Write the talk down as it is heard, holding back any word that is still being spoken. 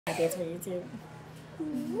Ideas for YouTube. Girl,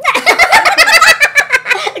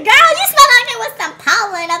 you smell like there was some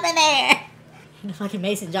pollen up in there. In the fucking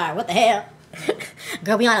mason jar. What the hell?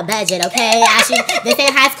 Girl, we on a budget, okay? Ashley, this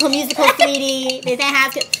ain't High School Musical, sweetie. This ain't High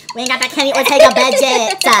School. We ain't got that Kenny Ortega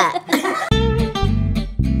budget.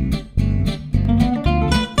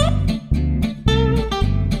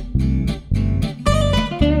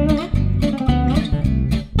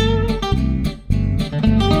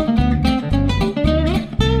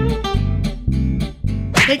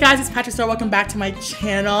 Hey guys, it's PatrickStarrr. Welcome back to my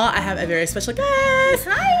channel. I have a very special guest.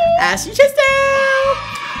 Hi. Ashley TISDALE.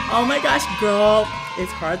 Oh my gosh, girl.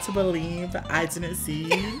 It's hard to believe I didn't see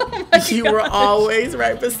you. You were always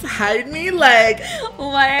right beside me. Like,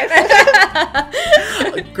 What?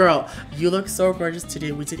 girl, you look so gorgeous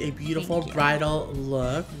today. We did a beautiful bridal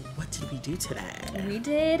look. What did we do today? We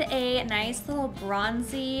did a nice little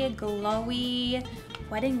bronzy, glowy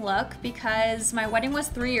wedding look because my wedding was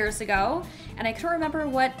 3 years ago and I couldn't remember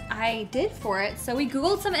what I did for it. So we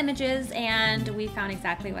Googled some images and we found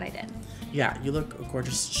exactly what I did. Yeah, you look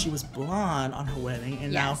gorgeous. She was blonde on her wedding,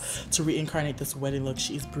 and now to reincarnate this wedding look,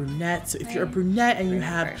 she is brunette. So if you're a brunette and you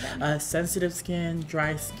have sensitive skin,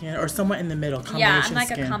 dry skin, or somewhere in the middle, combination I'm like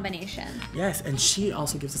skin. a combination. Yes, and she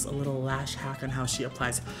also gives us a little lash hack on how she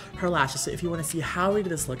applies her lashes. So if you want to see how we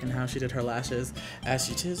did this look and how she did her lashes as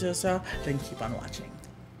she TISDALE, then keep on watching.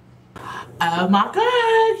 Oh my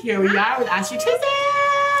god, here we are with Ashley TISDALE.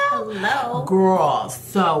 Hello. Girl,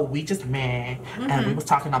 so we just met and we was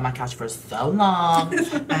talking on my couch for so long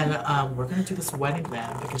and we're gonna do this wedding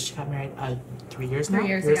then because she got married 3 years now? 3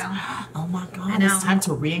 years ago. Oh my god, it's time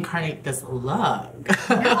to reincarnate this look.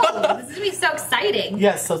 No, this is gonna be so exciting.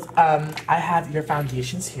 Yes, so I have your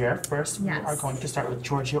foundations here. First, we are going to start with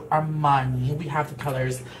Giorgio Armani. We have the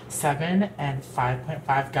colors 7 and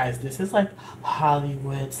 5.5. Guys, this is like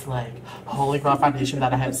Hollywood's like holy grail foundation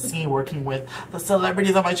that I have seen working with the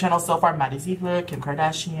celebrities on my channel so far. Maddie Ziegler, Kim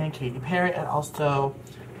Kardashian, Katy Perry, and also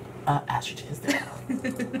Ashley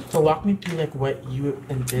TISDALE. So walk me through like what you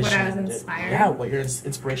envisioned. What I was inspired. Yeah, what your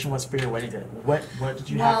inspiration was for your wedding day. What did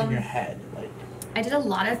you have in your head? Like, I did a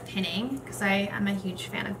lot of pinning because I'm a huge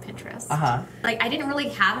fan of Pinterest. Like I didn't really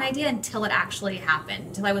have an idea until it actually happened,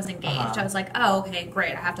 until I was engaged. I was like, oh, okay,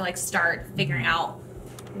 great. I have to like start figuring out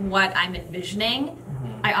what I'm envisioning.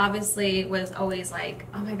 I obviously was always like,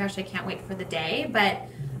 oh my gosh, I can't wait for the day, but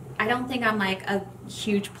I don't think I'm like a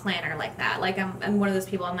huge planner like that. Like I'm one of those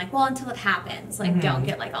people, I'm like, well, until it happens, like don't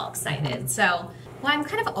get like all excited. So, well, I'm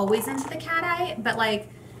kind of always into the cat eye, but like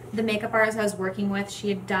the makeup artist I was working with, she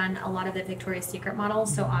had done a lot of the Victoria's Secret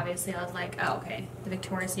models. So obviously I was like, oh, okay, the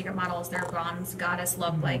Victoria's Secret models, their bronze goddess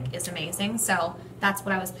look like is amazing. So that's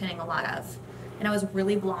what I was pinning a lot of. And I was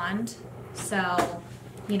really blonde. So,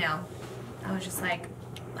 you know, I was just like,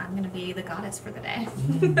 I'm gonna be the goddess for the day.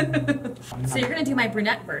 So you're gonna do my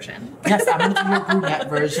brunette version. Yes, I'm gonna do your brunette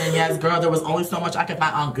version. Yes, girl, there was only so much I could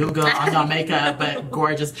find on Google on your makeup, but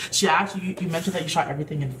gorgeous. She actually, you mentioned that you shot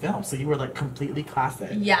everything in film, so you were like completely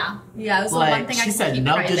classic. Yeah, it was like, the one thing I she said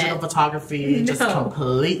no digital photography, just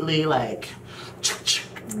completely like.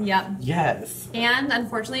 Yep. Yes. And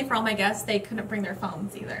unfortunately for all my guests, they couldn't bring their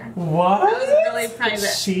phones either. What? That was really private.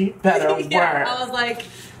 She better work. Yeah, I was like,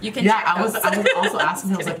 you can. Yeah, I was also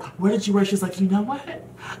asking her. I was like, "Where did you wear?" She's like, "You know what?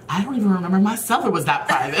 I don't even remember myself. It was that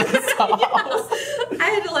private." So. Yes. I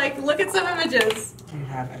had to like look at some images. Do you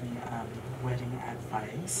have any wedding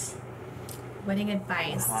advice? Wedding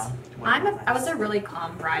advice. I was a really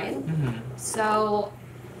calm bride, so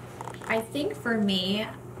I think for me,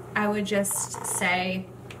 I would just say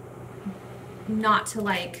not to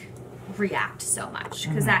like react so much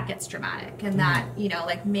because that gets dramatic and that, you know,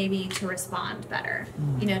 like maybe to respond better.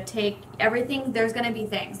 You know, take everything. There's going to be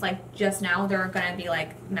things like just now there are going to be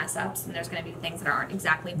like mess ups and there's going to be things that aren't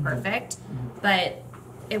exactly perfect, but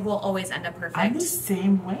it will always end up perfect. I'm the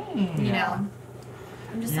same way. You know,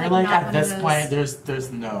 I'm just you're like at this point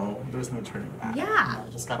there's no turning back. Yeah. You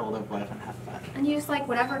know, just gotta live life and have fun. And you just like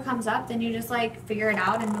whatever comes up, then you just like figure it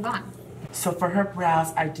out and move on. So for her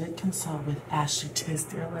brows, I did consult with Ashley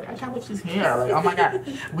TISDALE. Like, I can't believe she's here. Like, oh my god.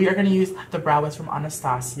 We are going to use the brow wiz from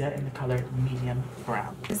Anastasia in the color medium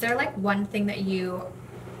brown. Is there like one thing that you,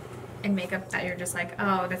 in makeup, that you're just like,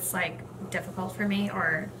 oh, that's like difficult for me?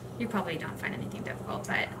 Or you probably don't find anything difficult,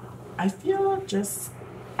 but... I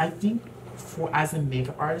think as a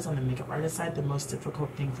makeup artist, on the makeup artist side, the most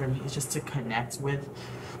difficult thing for me is just to connect with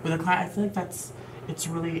a client. I feel like it's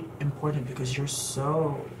really important because you're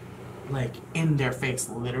so... like in their face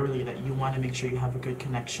literally that you want to make sure you have a good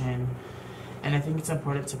connection, and I think it's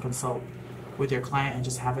important to consult with your client and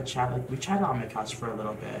just have a chat. Like we chatted on my couch for a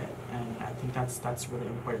little bit, and I think that's really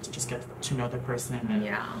important to just get to know the person. And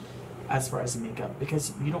as far as makeup,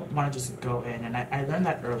 because you don't want to just go in, and I learned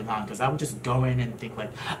that early on, because I would just go in and think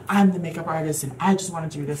like, I'm the makeup artist and I just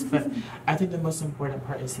want to do this. But I think the most important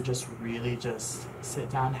part is to just really just sit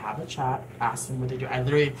down, have a chat, ask them what they do. I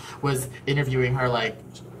literally was interviewing her like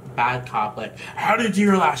bad cop, like, how do you do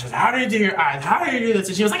your lashes? How do you do your eyes? How do you do this?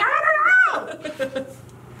 And she was like, I don't know.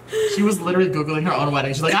 She was literally Googling her own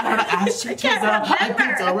wedding. She's like, I don't know, Ashley Tisdale. I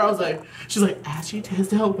peeked over. I was like, she's like, Ashley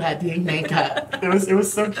Tisdale wedding makeup. It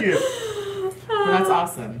was so cute. But that's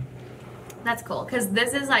awesome. That's cool, because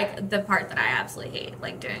this is like the part that I absolutely hate,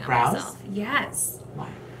 like doing it Brows? myself. Yes. Why?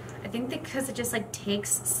 I think because it just like takes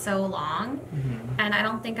so long, and I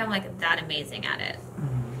don't think I'm like that amazing at it.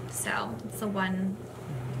 So it's the one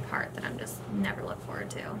part that I'm just never look forward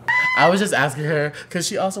to. I was just asking her because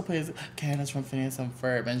she also plays Candace from Phineas and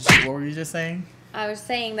Ferb, and what were you just saying? I was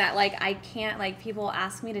saying that like I can't, like people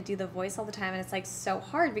ask me to do the voice all the time, and it's like so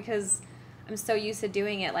hard because I'm so used to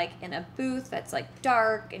doing it like in a booth that's like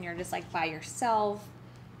dark and you're just like by yourself.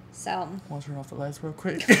 So I'll turn off the lights real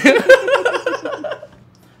quick.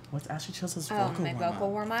 What's Ashley Tisdale's vocal my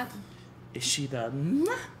vocal warm up? Is she the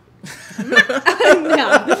No.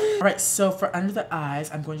 Alright, so for under the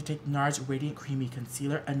eyes, I'm going to take NARS Radiant Creamy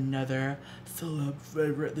Concealer, another celeb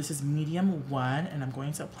favorite. This is medium 1, and I'm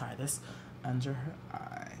going to apply this under her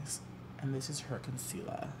eyes. And this is her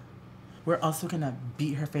concealer. We're also going to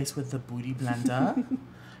beat her face with the Booty Blender.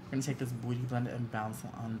 We're going to take this Booty Blender and bounce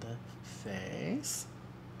it on the face.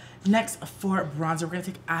 Next, for bronzer, we're going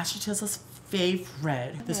to take Ashley Tisdale's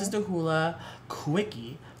favorite. This is the Hoola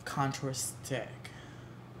Quickie Contour Stick.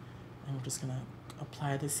 And we're just gonna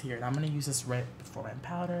apply this here. And I'm gonna use this right before my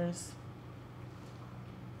powders.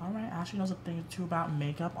 Alright, Ashley knows a thing or two about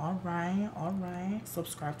makeup. Alright.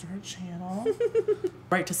 Subscribe to her channel.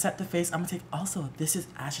 Right, to set the face, I'm gonna take also, this is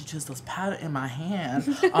Ashley Tisdale's powder in my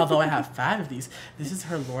hand. Although I have 5 of these. This is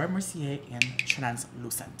her Laura Mercier in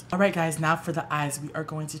Translucent. Alright guys, now for the eyes, we are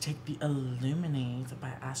going to take the Illuminate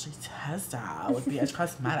by Ashley Tisdale with BH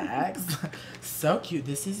Cosmetics. So cute.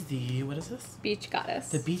 This is the, what is this? Beach Goddess.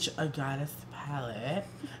 The Beach Goddess palette.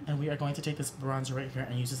 And we are going to take this bronzer right here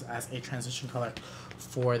and use this as a transition color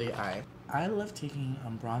for the eye. I love taking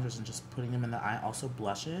bronzers and just putting them in the eye. Also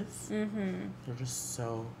blushes. They're just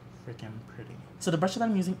so freaking pretty. So the brush that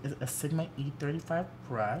I'm using is a Sigma E35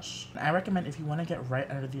 brush. I recommend, if you want to get right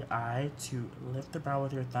under the eye, to lift the brow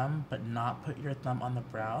with your thumb, but not put your thumb on the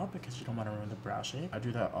brow because you don't want to ruin the brow shape. I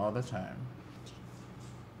do that all the time.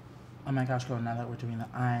 Oh my gosh, girl, now that we're doing the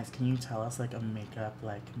eyes, can you tell us like a makeup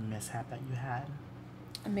like mishap that you had?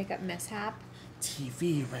 A makeup mishap?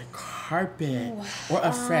 TV, red carpet, or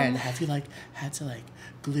a friend. Have you like had to like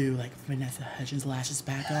glue like Vanessa Hudgens lashes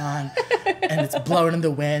back on and it's blowing in the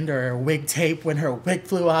wind, or wig tape when her wig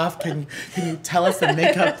flew off? Can you tell us the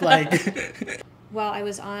makeup like? Well, I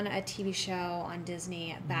was on a TV show on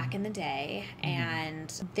Disney back in the day,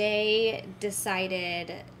 and they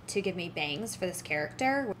decided to give me bangs for this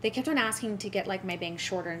character. They kept on asking to get like my bangs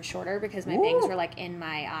shorter and shorter because my bangs were like in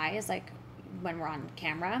my eyes, like when we're on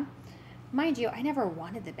camera. Mind you, I never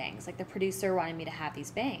wanted the bangs. Like the producer wanted me to have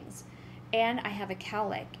these bangs. And I have a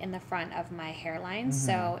cowlick in the front of my hairline,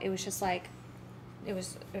 so it was just like, it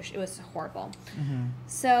was horrible.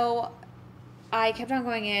 So I kept on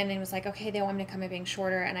going in and was like, okay, they want me to cut my bangs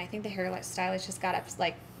shorter, and I think the hairstylist just got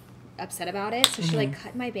upset about it, so she like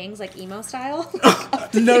cut my bangs like emo style.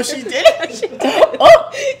 No, she didn't. She did.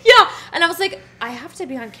 Oh, yeah, and I was like, I have to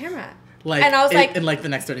be on camera. Like, and I was in like the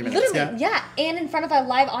next 30 minutes. Literally, yeah, and in front of a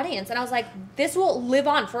live audience, and I was like, this will live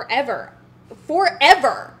on forever,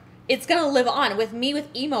 forever. It's gonna live on with me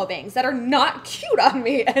with emo bangs that are not cute on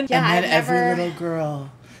me. And yeah, and then every little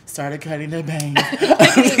girl started cutting their bangs.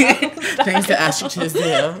 Thanks to Ashley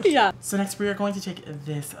Tisdale. Yeah. So next we are going to take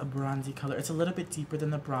this bronzy color. It's a little bit deeper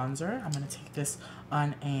than the bronzer. I'm going to take this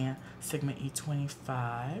on a Sigma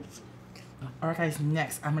E25. Alright guys,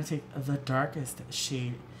 next I'm going to take the darkest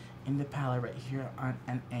shade in the palette right here on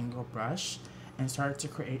an angle brush and start to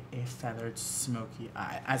create a feathered smoky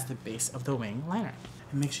eye as the base of the wing liner.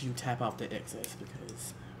 And make sure you tap off the excess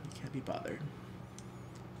because you can't be bothered.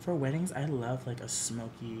 For weddings, I love like a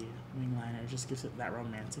smoky wing liner. It just gives it that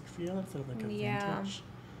romantic feel instead of like a vintage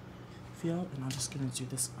feel. And I'm just gonna do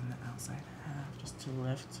this on the outside half just to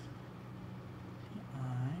lift the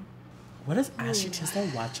eye. What does Ashley Tisdale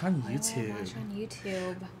watch on YouTube? What do I watch on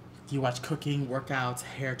YouTube? Do you watch cooking, workouts,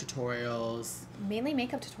 hair tutorials? Mainly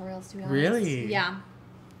makeup tutorials, to be honest. Really? Yeah.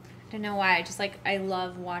 I don't know why. I just like, I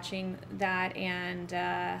love watching that. And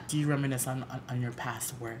do you reminisce on your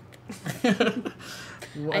past work?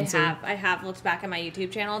 I have looked back at my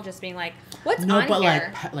YouTube channel, just being like, what's on no, but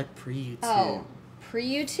here? like pre-YouTube. Oh,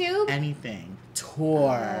 pre-YouTube? Anything.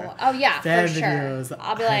 Tour. Oh yeah, fan for sure. videos,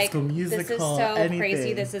 I'll be High like, School Musical, this is so anything.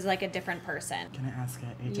 crazy. This is like a different person. Can I ask a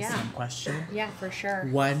HSM question? Yeah, for sure.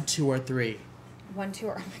 1, 2, or 3? 1, 2,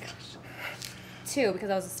 or oh my gosh. 2, because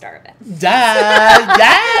I was the star of it. Duh!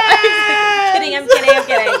 Yeah! I'm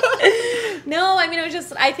kidding. No, I mean, it was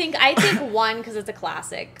just, I think 1 because it's a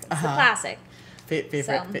classic. It's a classic.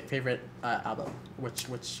 Favorite album? Which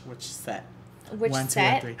set? Which 1,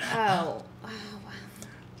 set? 2, or 3? Oh, wow.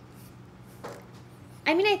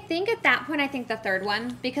 I mean, I think at that point, I think the third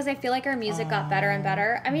one, because I feel like our music got better and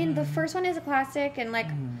better. I mean, the first one is a classic, and like,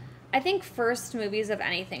 I think first movies of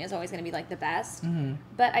anything is always going to be like the best.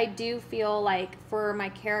 But I do feel like for my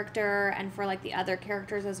character and for like the other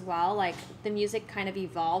characters as well, like the music kind of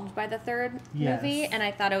evolved by the third movie, and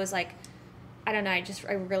I thought it was like, I don't know,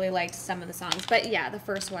 I really liked some of the songs. But yeah, the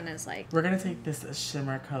first one is like... We're going to take this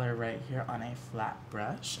shimmer color right here on a flat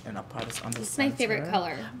brush and apply this on the It's center. my favorite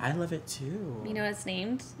color. I love it too. You know what it's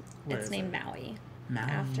named? It's named Maui. Maui.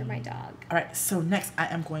 After my dog. All right, so next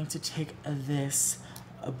I am going to take this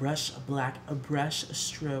brush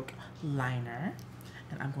stroke liner,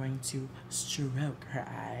 and I'm going to stroke her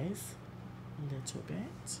eyes a little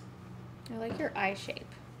bit. I like your eye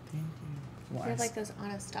shape. Thank you. You have like those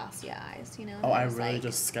Anastasia eyes, you know? Oh, I really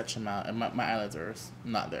just sketch them out, and my eyelids are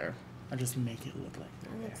not there. I just make it look like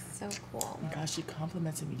they're there. That's so cool. Oh my gosh, she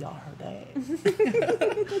complimented me y'all her day.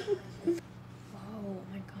 Oh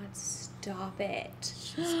my god, stop it.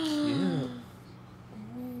 She's cute.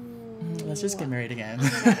 Let's just get married again.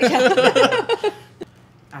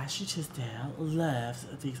 Ashley Tisdale loves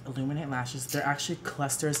these illuminate lashes. They're actually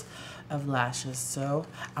clusters of lashes. So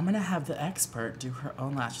I'm going to have the expert do her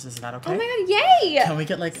own lashes. Is that okay? Oh my god, yay! Can we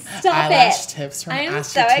get like eyelash tips from Ashley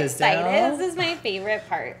Tisdale? I'm so excited. This is my favorite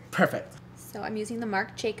part. Perfect. So I'm using the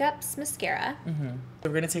Marc Jacobs mascara. We're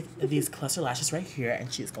going to take these cluster lashes right here,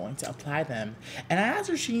 and she's going to apply them. And I asked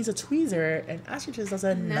her if she needs a tweezer, and Ashley just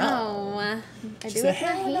said no. I She do said, with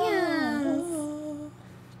my hands.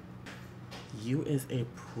 You is a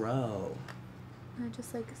pro. I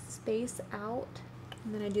just like space out,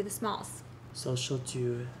 and then I do the smalls. So she'll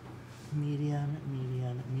do medium,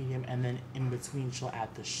 medium, medium, and then in between she'll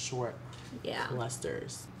add the short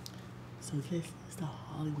clusters. So this is the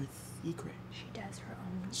Hollywood secret. She does her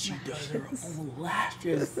own She lashes. does her own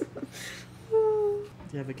lashes. Do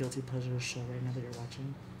you have a guilty pleasure show right now that you're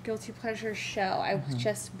watching? Guilty pleasure show. I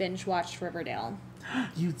just binge watched Riverdale.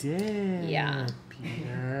 You did. Yeah.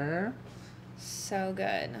 Peter. So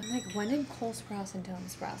good. I'm like, when did Cole Sprouse and Dylan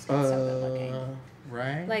Sprouse get so good looking?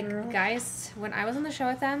 Right. Like, guys, when I was on the show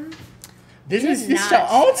with them, this is your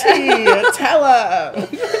auntie. Tell her.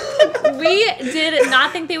 we did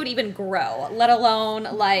not think they would even grow, let alone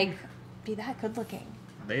like be that good looking.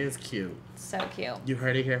 They is cute. So cute. You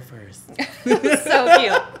heard it here first. So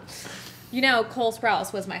cute. You know, Cole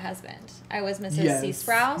Sprouse was my husband. I was Mrs. C.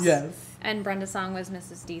 Sprouse. Yes. And Brenda Song was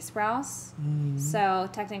Mrs. D. Sprouse. So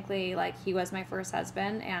technically, like, he was my first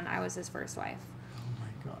husband, and I was his first wife. Oh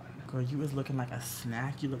my god. Girl, you was looking like a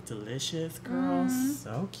snack. You look delicious, girl.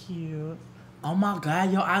 So cute. Oh my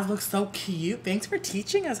god, your eyes look so cute. Thanks for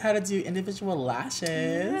teaching us how to do individual lashes.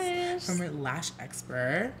 Yes. From your lash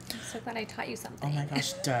expert. I'm so glad I taught you something. Oh my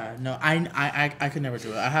gosh, duh. No, I could never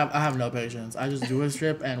do it. I have no patience. I just do a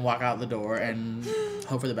strip and walk out the door and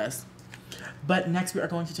hope for the best. But next we are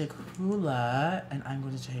going to take Hula, and I'm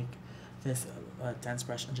going to take this dense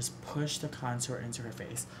brush and just push the contour into her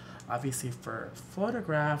face. Obviously for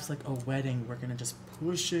photographs, like a wedding, we're going to just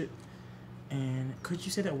push it. And could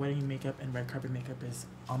you say that wedding makeup and red carpet makeup is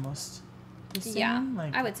almost the same? Yeah,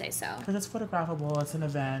 like, I would say so. Because it's photographable, it's an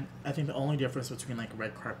event. I think the only difference between like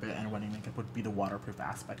red carpet and wedding makeup would be the waterproof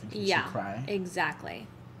aspect in case you cry. Exactly.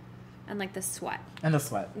 And like the sweat. And the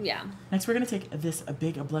sweat. Yeah. Next, we're going to take this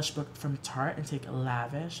big blush book from Tarte and take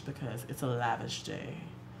Lavish because it's a lavish day.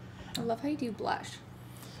 I love how you do blush.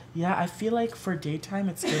 Yeah, I feel like for daytime,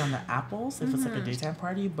 it's good on the apples if it's like a daytime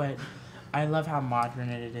party, but I love how modern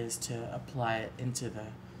it is to apply it into the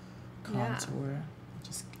contour. It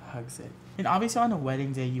just hugs it. And obviously on a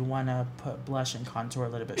wedding day, you want to put blush and contour a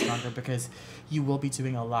little bit stronger because you will be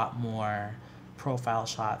doing a lot more profile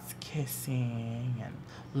shots, kissing and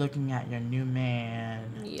looking at your new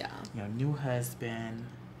man, your new husband.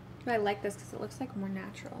 But I like this because it looks like more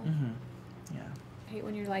natural. Yeah. I hate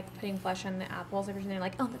when you're like putting blush on the apples every time. You're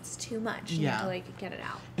like, oh, that's too much. You have to like get it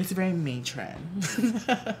out. It's very matron.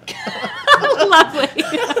 Lovely.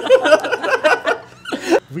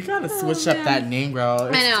 We gotta switch up that name, bro.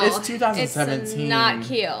 I know. It's 2017. It's not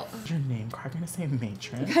cute. Is your name card gonna say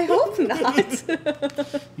matron? I hope not.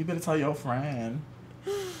 You better tell your friend.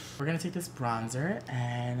 We're gonna take this bronzer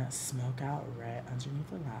and smoke out right underneath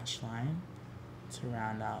the lash line to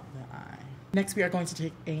round out the eye. Next, we are going to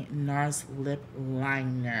take a NARS lip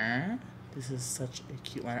liner. This is such a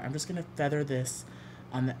cute liner. I'm just gonna feather this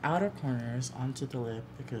on the outer corners onto the lip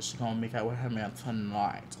because she's gonna make out with her man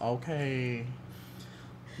tonight. Okay.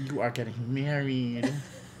 You are getting married.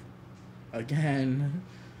 Again.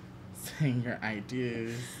 Saying your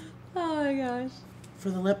ideas. Oh my gosh. For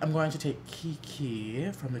the lip, I'm going to take Kiki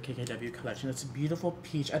from the KKW collection. It's a beautiful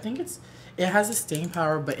peach. I think it has a staying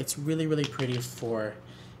power, but it's really, really pretty for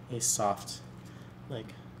a soft, like,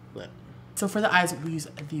 lip. So for the eyes, we use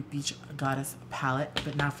the Beach Goddess palette,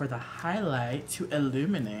 but now for the highlight, to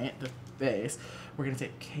illuminate the face, we're going to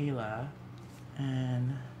take Kayla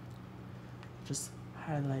and just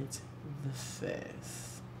highlight the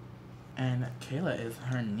face. And Kayla is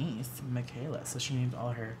her niece, Michaela, so she named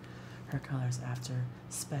all her colors after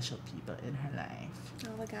special people in her life.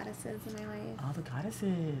 All the goddesses in my life. All the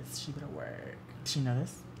goddesses. She better work. Does she know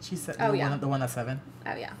this? She said the one that's 7.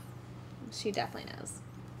 Oh yeah. She definitely knows.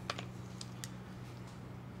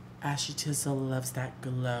 Ashley TISDALE loves that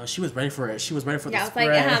glow. She was ready for it. She was ready for the spray.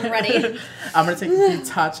 Yeah, I was like, I'm ready. I'm going to take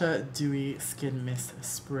the Tatcha Dewy Skin Mist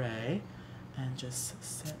Spray and just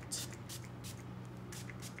set.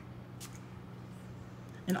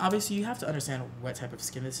 And obviously, you have to understand what type of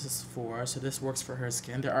skin this is for. So this works for her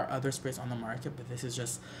skin. There are other sprays on the market, but this is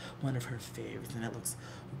just one of her favorites, and it looks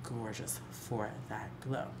gorgeous for that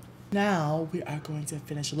glow. Now, we are going to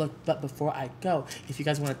finish the look, but before I go, if you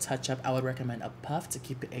guys want to touch up, I would recommend a puff to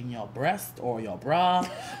keep it in your breast, or your bra,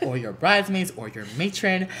 or your bridesmaids, or your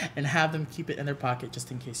matron, and have them keep it in their pocket just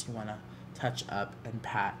in case you want to touch up and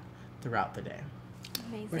pat throughout the day.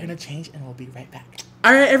 Amazing. We're going to change, and we'll be right back.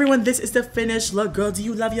 All right, everyone, this is the finished look. Girl, do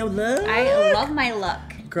you love your look? I love my look.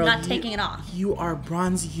 Girl, not taking it off. You are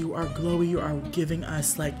bronzy, you are glowy, you are giving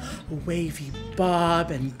us like wavy bob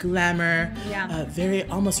and glamour. Yeah. Very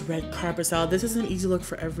almost red carpet style. This is an easy look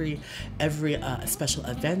for every special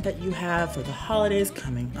event that you have, for the holidays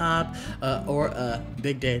coming up, or a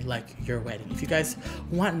big day like your wedding. If you guys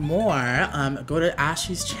want more, go to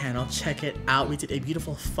Ashley's channel, check it out. We did a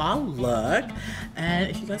beautiful fall look. And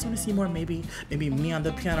if you guys want to see more, maybe me on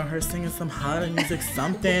the piano, her singing some holiday music,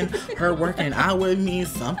 something, her working out with me,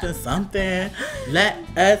 something, let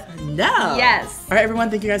us know. Yes. All right,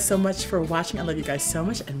 everyone, thank you guys so much for watching. I love you guys so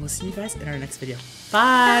much, and we'll see you guys in our next video.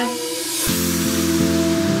 Bye.